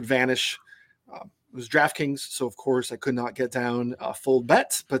 45s would vanish. It was DraftKings, so of course I could not get down a full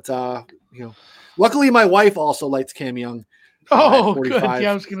bet, but luckily my wife also likes Cam Young. Oh, good.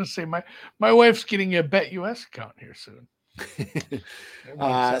 Yeah, I was going to say my wife's getting a Bet US account here soon.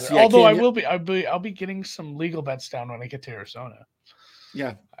 Although I'll be getting some legal bets down when I get to Arizona.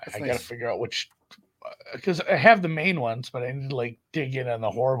 Yeah, I got to figure out which, because I have the main ones, but I need to like dig in on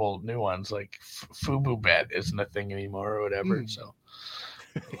the horrible new ones. Like Fubu Bet isn't a thing anymore or whatever. So,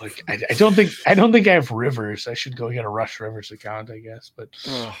 like, I don't think I have Rivers. I should go get a Rush Rivers account, I guess. But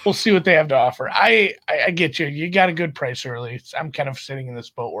we'll see what they have to offer. I get you. You got a good price early. I'm kind of sitting in this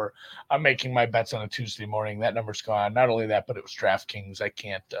boat where I'm making my bets on a Tuesday morning. That number's gone. Not only that, but it was DraftKings. I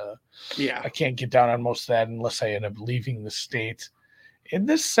can't get down on most of that unless I end up leaving the state. In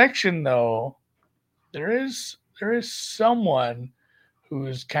this section, though, there is someone who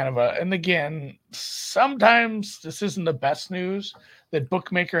is kind of and again, sometimes this isn't the best news that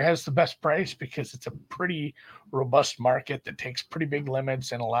bookmaker has the best price because it's a pretty robust market that takes pretty big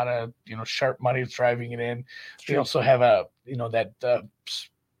limits and a lot of, sharp money driving it in. They also have the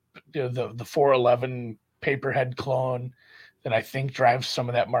 411 paperhead clone that I think drives some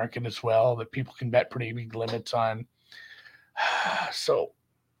of that market as well, that people can bet pretty big limits on. So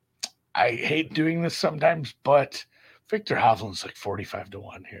I hate doing this sometimes, but Victor Hovland's like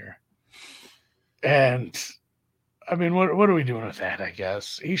 45-1 here. And I mean, what are we doing with that? I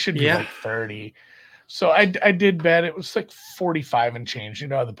guess he should be like 30. So I did bet. It was like 45 and change. You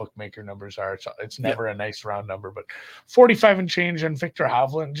know how the bookmaker numbers are. It's never a nice round number, but 45 and change on Victor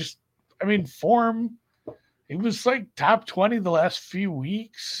Hovland. Just, I mean, form. He was like top 20 the last few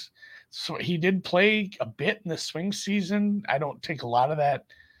weeks. So he did play a bit in the swing season. I don't take a lot of that.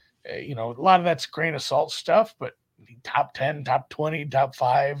 A lot of that's grain of salt stuff, but top 10, top 20, top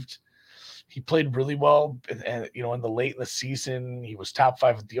 5. He played really well, and in the late in the season, he was top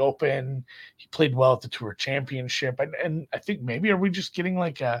 5 at the Open. He played well at the Tour Championship, and I think maybe are we just getting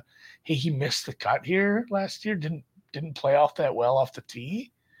like he missed the cut here last year, didn't play off that well off the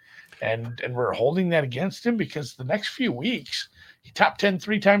tee, and we're holding that against him because the next few weeks he top 10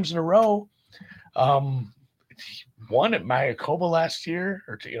 3 times in a row. He won at Mayakoba last year,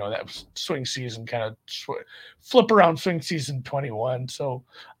 or that was swing season, kind of flip around swing season 21. So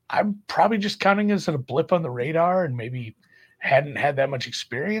I'm probably just counting as a blip on the radar and maybe hadn't had that much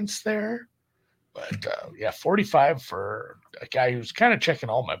experience there. But 45 for a guy who's kind of checking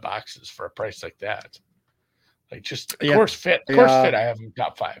all my boxes for a price like that. Like just course fit. I have him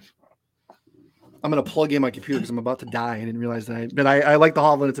top 5. I'm going to plug in my computer because I'm about to die. I didn't realize that. But I like the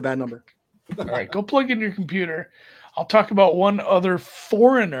Hovland. It's a bad number. All right, go plug in your computer. I'll talk about one other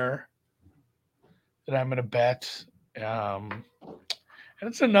foreigner that I'm going to bet. And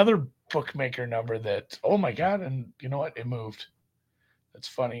it's another bookmaker number that, oh my God, and you know what? It moved. That's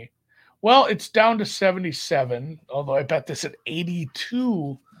funny. Well, it's down to 77, although I bet this at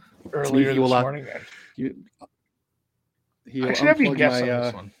 82 earlier this morning. I should have you guess on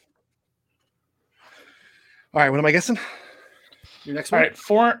this one. All right, what am I guessing? Your next one? All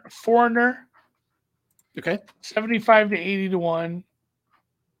right, foreigner. Okay. 75 to 80-1.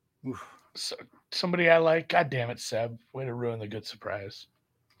 So, somebody I like. God damn it, Seb. Way to ruin the good surprise.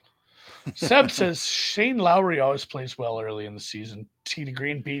 Seb says Shane Lowry always plays well early in the season. Tee to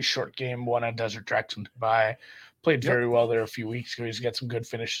green, B, short game, won on desert tracks in Dubai. Played very well there a few weeks ago. He's got some good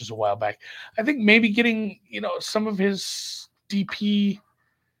finishes a while back. I think maybe getting, some of his DP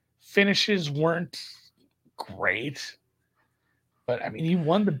finishes weren't great. But I mean, he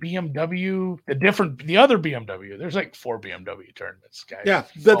won the BMW, the other BMW. There's like 4 BMW tournaments, guys. Yeah,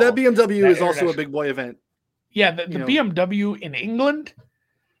 but that BMW is also a big boy event. Yeah, the BMW in England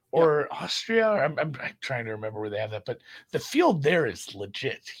or Austria. I'm trying to remember where they have that, but the field there is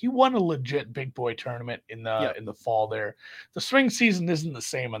legit. He won a legit big boy tournament in the fall there. The swing season isn't the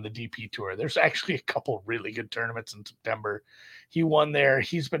same on the DP Tour. There's actually a couple really good tournaments in September. He won there.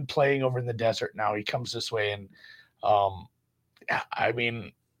 He's been playing over in the desert now. He comes this way, and I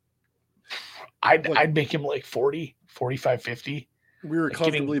mean, I'd make him like 40, 45, 50. We were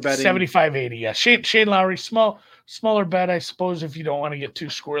comfortably betting 75, 80. Yeah, Shane Lowry, smaller bet, I suppose, if you don't want to get too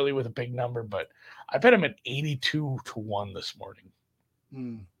squirrely with a big number. But I bet him at 82-1 this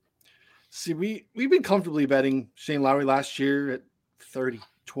morning. See, we've been comfortably betting Shane Lowry last year at 30,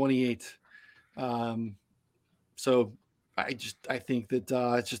 28. So I think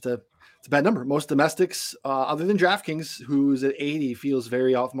that it's a bad number. Most domestics, other than DraftKings, who's at 80, feels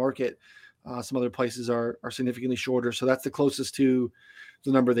very off market. Some other places are significantly shorter. So that's the closest to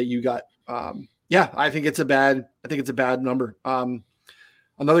the number that you got. I think it's a bad number.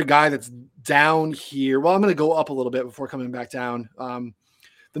 Another guy that's down here. Well, I'm going to go up a little bit before coming back down.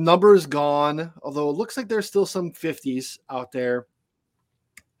 The number is gone, although it looks like there's still some 50s out there.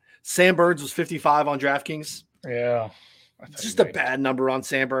 Sam Burns was 55 on DraftKings. Yeah. It's just a bad number on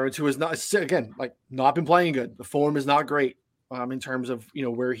Sam Burns, who has not been playing good. The form is not great in terms of,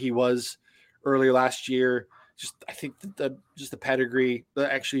 where he was earlier last year. I think that the pedigree,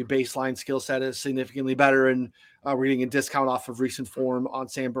 the actually baseline skill set is significantly better, and we're getting a discount off of recent form on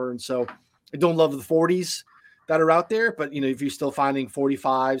Sam Burns. So I don't love the 40s that are out there, but if you're still finding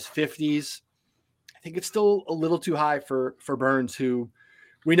 45s, 50s, I think it's still a little too high for Burns, who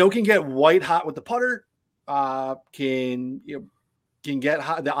we know can get white hot with the putter. Can get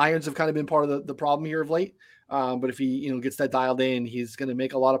hot. The irons have kind of been part of the problem here of late. But if he gets that dialed in, he's going to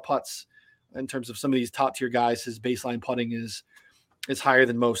make a lot of putts. In terms of some of these top tier guys, his baseline putting is higher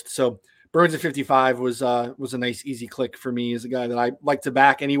than most. So Burns at 55 was a nice easy click for me as a guy that I like to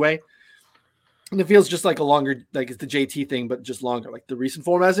back anyway. And it feels just like a longer, like it's the JT thing, but just longer. Like the recent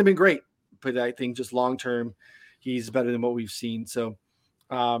form hasn't been great, but I think just long term, he's better than what we've seen. So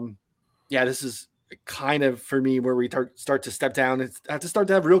this is kind of for me where we start to step down and have to start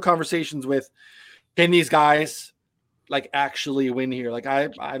to have real conversations with, can these guys like actually win here? Like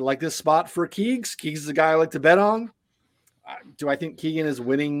I like this spot for Keegs. Keegs is a guy I like to bet on. Do I think Keegan is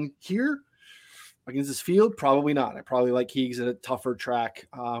winning here against this field? Probably not. I probably like Keegs at a tougher track.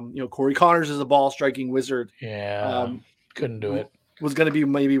 Corey Connors is a ball striking wizard. Yeah. Couldn't do it. Was going to be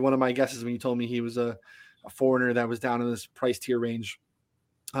maybe one of my guesses when you told me he was a foreigner that was down in this price tier range.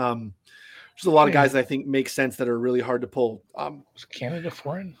 There's a lot of guys that I think make sense that are really hard to pull. Was Canada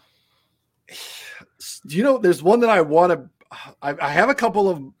foreign? There's one that I want to. I have a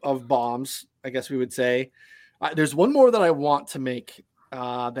couple of bombs, I guess we would say. There's one more that I want to make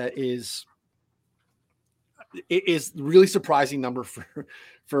that is really surprising number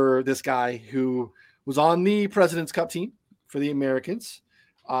for this guy who was on the President's Cup team for the Americans.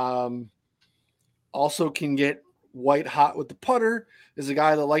 Also can get white hot with the putter. Is a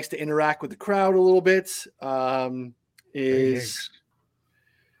guy that likes to interact with the crowd a little bit.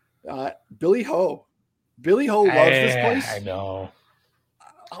 Billy Ho. Billy Ho loves this place. I know.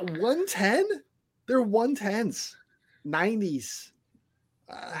 110? They're 110s. 90s.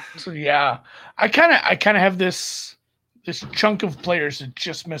 So yeah, I kind of have this chunk of players that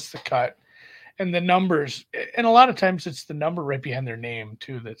just missed the cut, and the numbers, and a lot of times it's the number right behind their name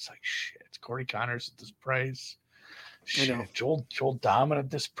too. That's like shit. It's Corey Connors at this price. Shit, Joel Dahman at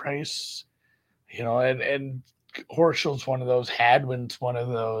this price. And Horschel's one of those. Hadwin's one of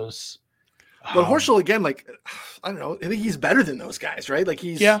those. But Horschel again, like I don't know. I think he's better than those guys, right? Like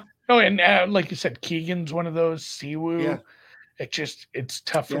he's and like you said, Keegan's one of those. Siwoo. Yeah. It's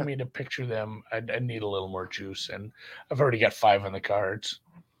tough for me to picture them. I need a little more juice, and I've already got 5 on the cards.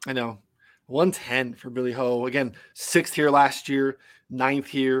 I know. 110 for Billy Ho. Again, 6th here last year, 9th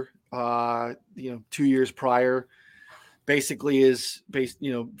here, 2 years prior. Basically is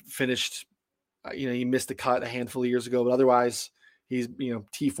finished. He missed the cut a handful of years ago, but otherwise he's,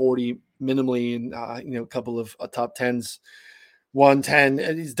 T40 minimally in, a couple of top 10s.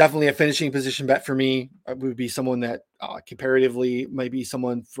 110. He's definitely a finishing position bet for me. It would be someone that comparatively might be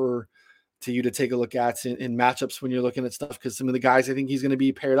someone to you to take a look at in matchups when you're looking at stuff, because some of the guys I think he's going to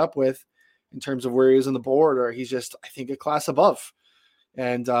be paired up with in terms of where he is on the board, or he's just, I think, a class above.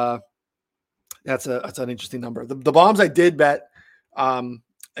 And that's an interesting number. The bombs I did bet,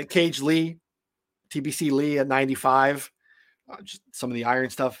 Cage Lee, TPC Lee at 95. Just some of the iron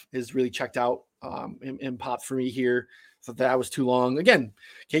stuff is really checked out and popped for me here. thought that was too long. Again,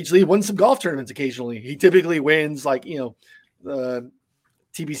 Cage Lee wins some golf tournaments occasionally. He typically wins like, the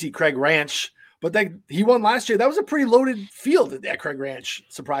TPC Craig Ranch, but he won last year. That was a pretty loaded field at Craig Ranch,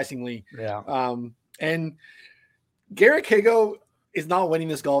 surprisingly. Yeah. And Garrick Higo is not winning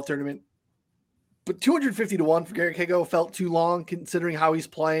this golf tournament, but 250-1 for Garrick Higo felt too long considering how he's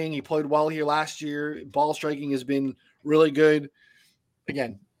playing. He played well here last year. Ball striking has been really good.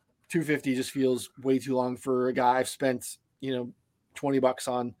 Again, 250 just feels way too long for a guy I've spent, $20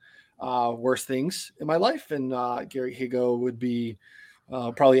 on worse things in my life. And Garrick Higo would be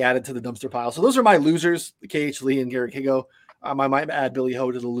probably added to the dumpster pile. So those are my losers, KH Lee and Garrick Higo. I might add Billy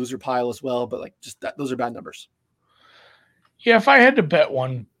Ho to the loser pile as well, but those are bad numbers. Yeah, if I had to bet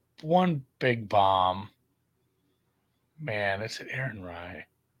one big bomb, man, is it Aaron Rye?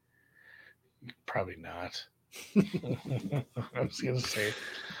 Probably not. I was gonna say,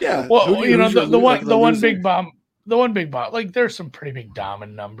 yeah. Well, the one big bomb. Like, there's some pretty big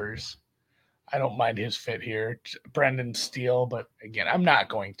Domin numbers. I don't mind his fit here, Brendan Steele, but again, I'm not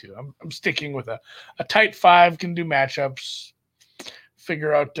going to. I'm sticking with a tight 5. Can do matchups.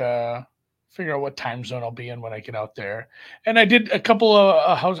 Figure out what time zone I'll be in when I get out there. And I did a couple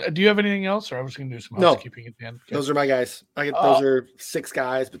of house. Do you have anything else, or I was going to do some housekeeping at the end? Okay. Those are my guys. Those are 6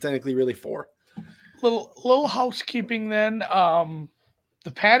 guys, but technically really 4. Little housekeeping then.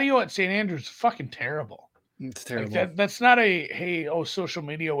 The patio at St. Andrews is fucking terrible. It's terrible. Like that's not social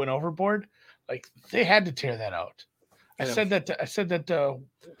media went overboard. Like, they had to tear that out. I said that to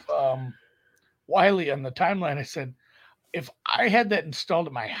Wiley on the timeline. I said, if I had that installed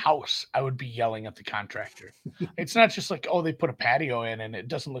at my house, I would be yelling at the contractor. It's not just like, they put a patio in and it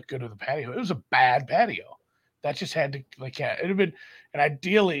doesn't look good with a patio. It was a bad patio. That just had to, it'd have been,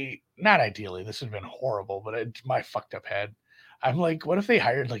 and not ideally, this would have been horrible, but my fucked up head. I'm like, what if they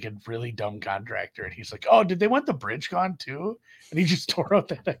hired like a really dumb contractor? And he's like, oh, did they want the bridge gone too? And he just tore out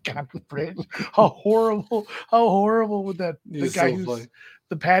that iconic bridge. How horrible would that, the guy who's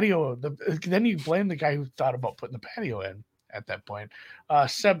the patio, then you blame the guy who thought about putting the patio in at that point.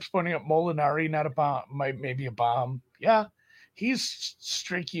 Seb's pointing out Molinari, not a bomb, maybe a bomb. Yeah, he's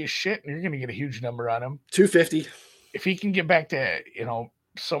streaky as shit, and you're going to get a huge number on him. 250. If he can get back to,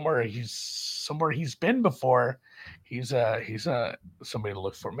 somewhere he's been before, he's somebody to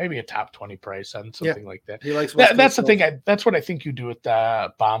look for. Maybe a top 20 price on something like that. He likes that's the thing. That's what I think you do with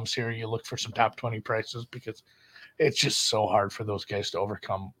bombs here. You look for some top 20 prices, because it's just so hard for those guys to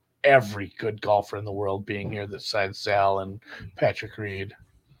overcome every good golfer in the world being here besides Sal and Patrick Reed.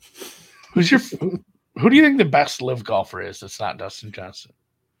 Who do you think the best live golfer is that's not Dustin Johnson?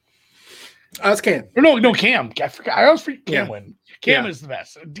 It's Cam. No, Cam. I forgot. I always forget Cam win. Cam is the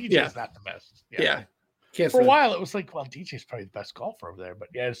best. DJ is not the best. Yeah. For a while, it was like, well, DJ's probably the best golfer over there, but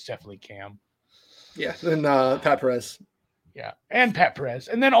yeah, it's definitely Cam. Yeah, and Pat Perez. Yeah, and Pat Perez.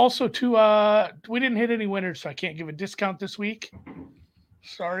 And then also, too, we didn't hit any winners, so I can't give a discount this week.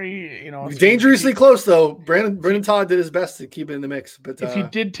 Sorry, dangerously close though. Brendan Todd did his best to keep it in the mix, but if you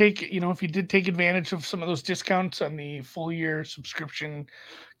did take advantage of some of those discounts on the full year subscription,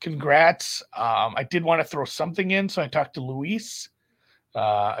 congrats. I did want to throw something in, so I talked to Luis,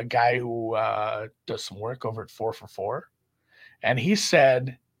 a guy who does some work over at 4for4, and he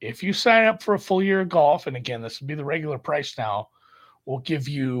said, if you sign up for a full year of golf, and again, this would be the regular price now, we'll give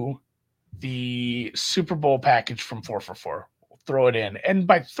you the Super Bowl package from 4for4. Throw it in. And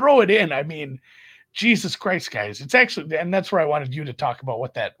by throw it in, I mean, Jesus Christ, guys. It's actually, and that's where I wanted you to talk about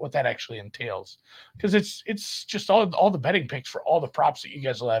what that actually entails. Because it's just all the betting picks for all the props that you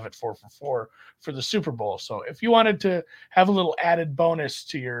guys will have at 4for4 for the Super Bowl. So if you wanted to have a little added bonus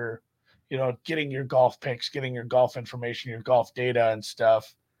to your, getting your golf picks, getting your golf information, your golf data and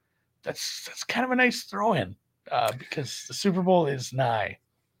stuff, that's kind of a nice throw in because the Super Bowl is nigh.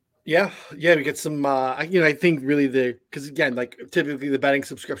 Yeah, we get some. I think really because again, like typically the betting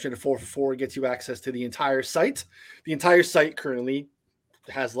subscription to 4for4 gets you access to the entire site. The entire site currently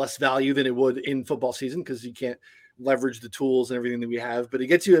has less value than it would in football season because you can't leverage the tools and everything that we have. But it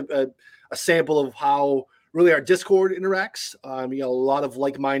gets you a sample of how really our Discord interacts. You got a lot of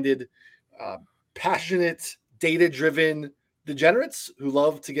like-minded, passionate, data-driven degenerates who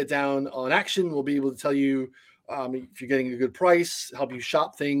love to get down on action. We'll be able to tell you. If you're getting a good price, help you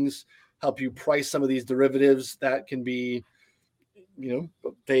shop things, help you price some of these derivatives that can be,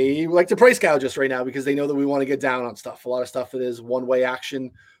 they like to price gouge us right now because they know that we want to get down on stuff. A lot of stuff that is one-way action.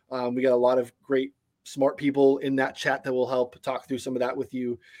 We got a lot of great, smart people in that chat that will help talk through some of that with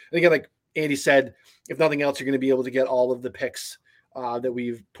you. And again, like Andy said, if nothing else, you're going to be able to get all of the picks that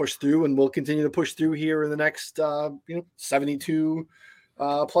we've pushed through and we'll continue to push through here in the next, 72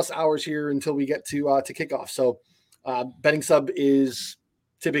 plus hours here until we get to kickoff. So Betting sub is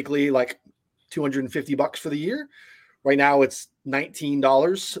typically like $250 for the year. Right now, it's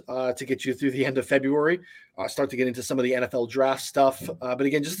 $19 to get you through the end of February. Start to get into some of the NFL draft stuff. But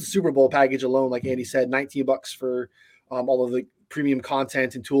again, just the Super Bowl package alone, like Andy said, $19 for all of the premium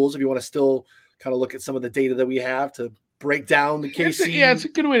content and tools. If you want to still kind of look at some of the data that we have to break down the KC. It's a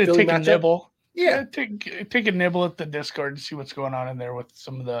good way to take a nibble. Yeah, take a nibble at the Discord and see what's going on in there with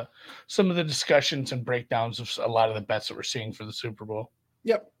some of the discussions and breakdowns of a lot of the bets that we're seeing for the Super Bowl.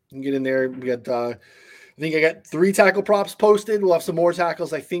 Yep, you can get in there. We got I think I got 3 tackle props posted. We'll have some more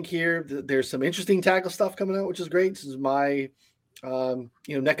tackles, I think, here. There's some interesting tackle stuff coming out, which is great. This is my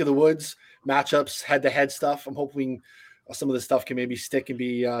neck of the woods, matchups, head-to-head stuff. I'm hoping some of this stuff can maybe stick and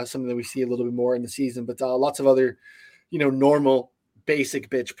be something that we see a little bit more in the season. But lots of other, normal basic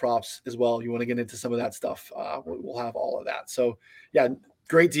bitch props as well. You want to get into some of that stuff. We'll have all of that. So, yeah,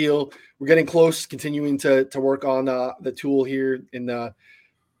 great deal. We're getting close, continuing to work on the tool here in the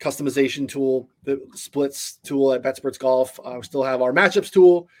customization tool, the splits tool at BetSports Golf. We still have our matchups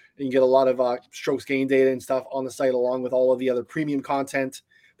tool. You can get a lot of strokes gain data and stuff on the site, along with all of the other premium content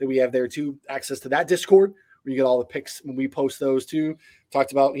that we have there too. Access to that Discord where you get all the picks when we post those too.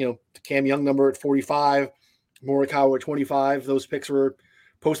 Talked about, the Cam Young number at 45, Morikawa at 25. Those picks were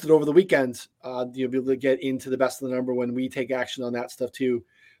posted over the weekend. You'll be able to get into the best of the number when we take action on that stuff too.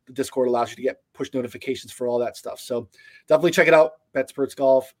 The Discord allows you to get push notifications for all that stuff. So definitely check it out,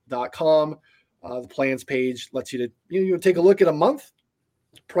 betsportsgolf.com. The plans page lets you to take a look at a month,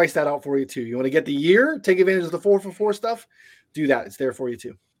 price that out for you too. You want to get the year, take advantage of the 4-for-4 stuff, do that. It's there for you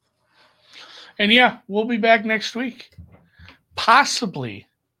too. And yeah, we'll be back next week, possibly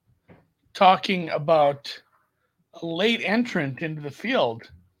talking about a late entrant into the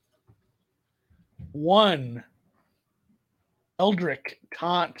field. One Eldrick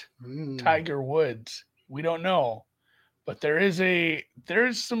Taunt Tiger Woods. We don't know, but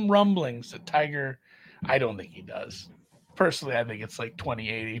there's some rumblings that Tiger, I don't think he does. Personally, I think it's like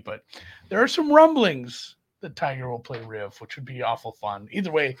 2080, but there are some rumblings that Tiger will play Riv, which would be awful fun.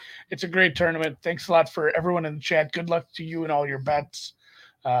 Either way, it's a great tournament. Thanks a lot for everyone in the chat. Good luck to you and all your bets.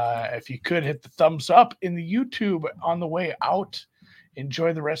 If you could hit the thumbs up in the YouTube on the way out.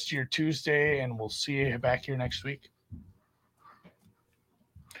 Enjoy the rest of your Tuesday, and we'll see you back here next week.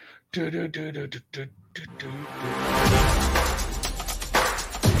 Do do do do do do do do.